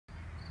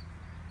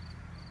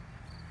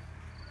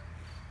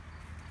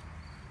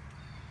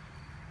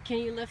Can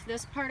you lift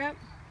this part up?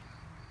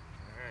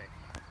 All right.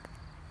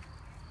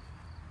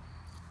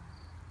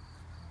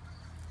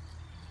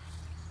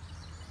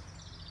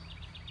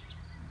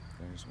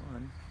 There's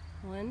one.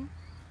 1,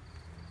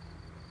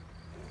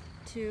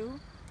 2,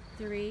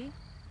 3.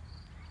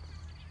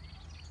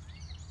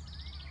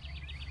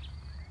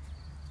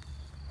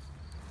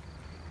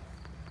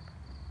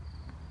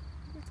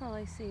 That's all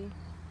I see.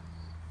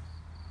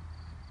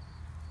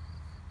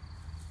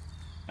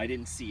 I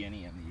didn't see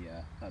any in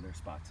the other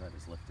spots I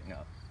was lifting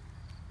up.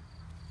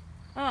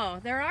 Oh,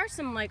 there are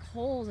some like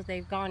holes that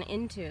they've gone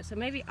into, so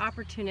maybe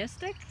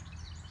opportunistic.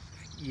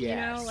 Yes. You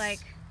know,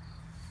 like.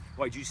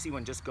 Why, did you see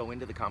one just go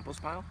into the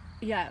compost pile?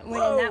 Yeah,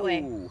 went in that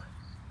way.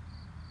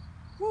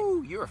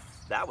 Woo!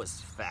 That was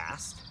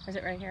fast. Is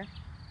it right here?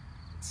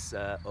 It's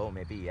oh,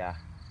 maybe, yeah.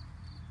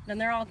 Then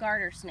they're all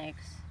garter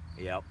snakes.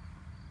 Yep.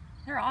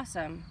 They're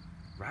awesome.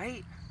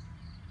 Right?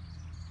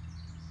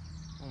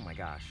 Oh my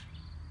gosh.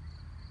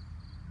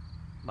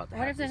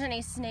 What if there's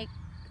any snake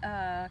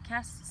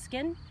cast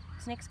skin?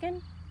 Snake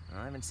skin?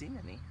 I haven't seen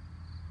any.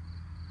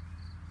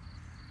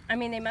 I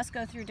mean, they must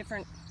go through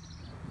different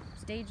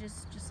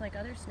stages just like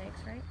other snakes,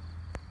 right?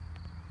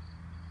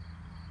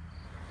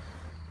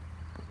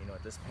 You know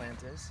what this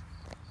plant is?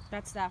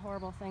 That's that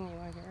horrible thing you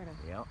want to get rid of.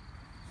 Yep.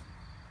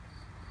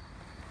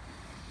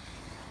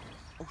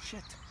 Oh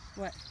shit.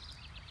 What?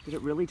 Did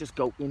it really just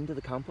go into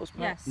the compost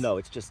pile? Yes. No,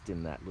 it's just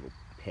in that little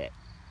pit.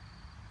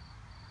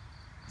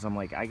 Because I'm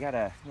like, I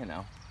gotta, you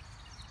know,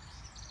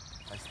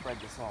 if I spread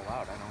this all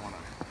out, I don't want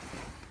to.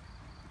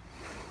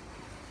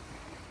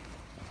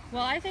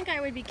 Well, I think I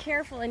would be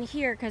careful in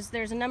here because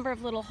there's a number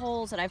of little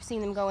holes that I've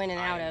seen them go in and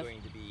out of.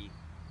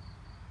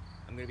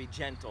 I'm going to be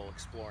gentle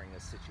exploring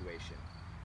this situation.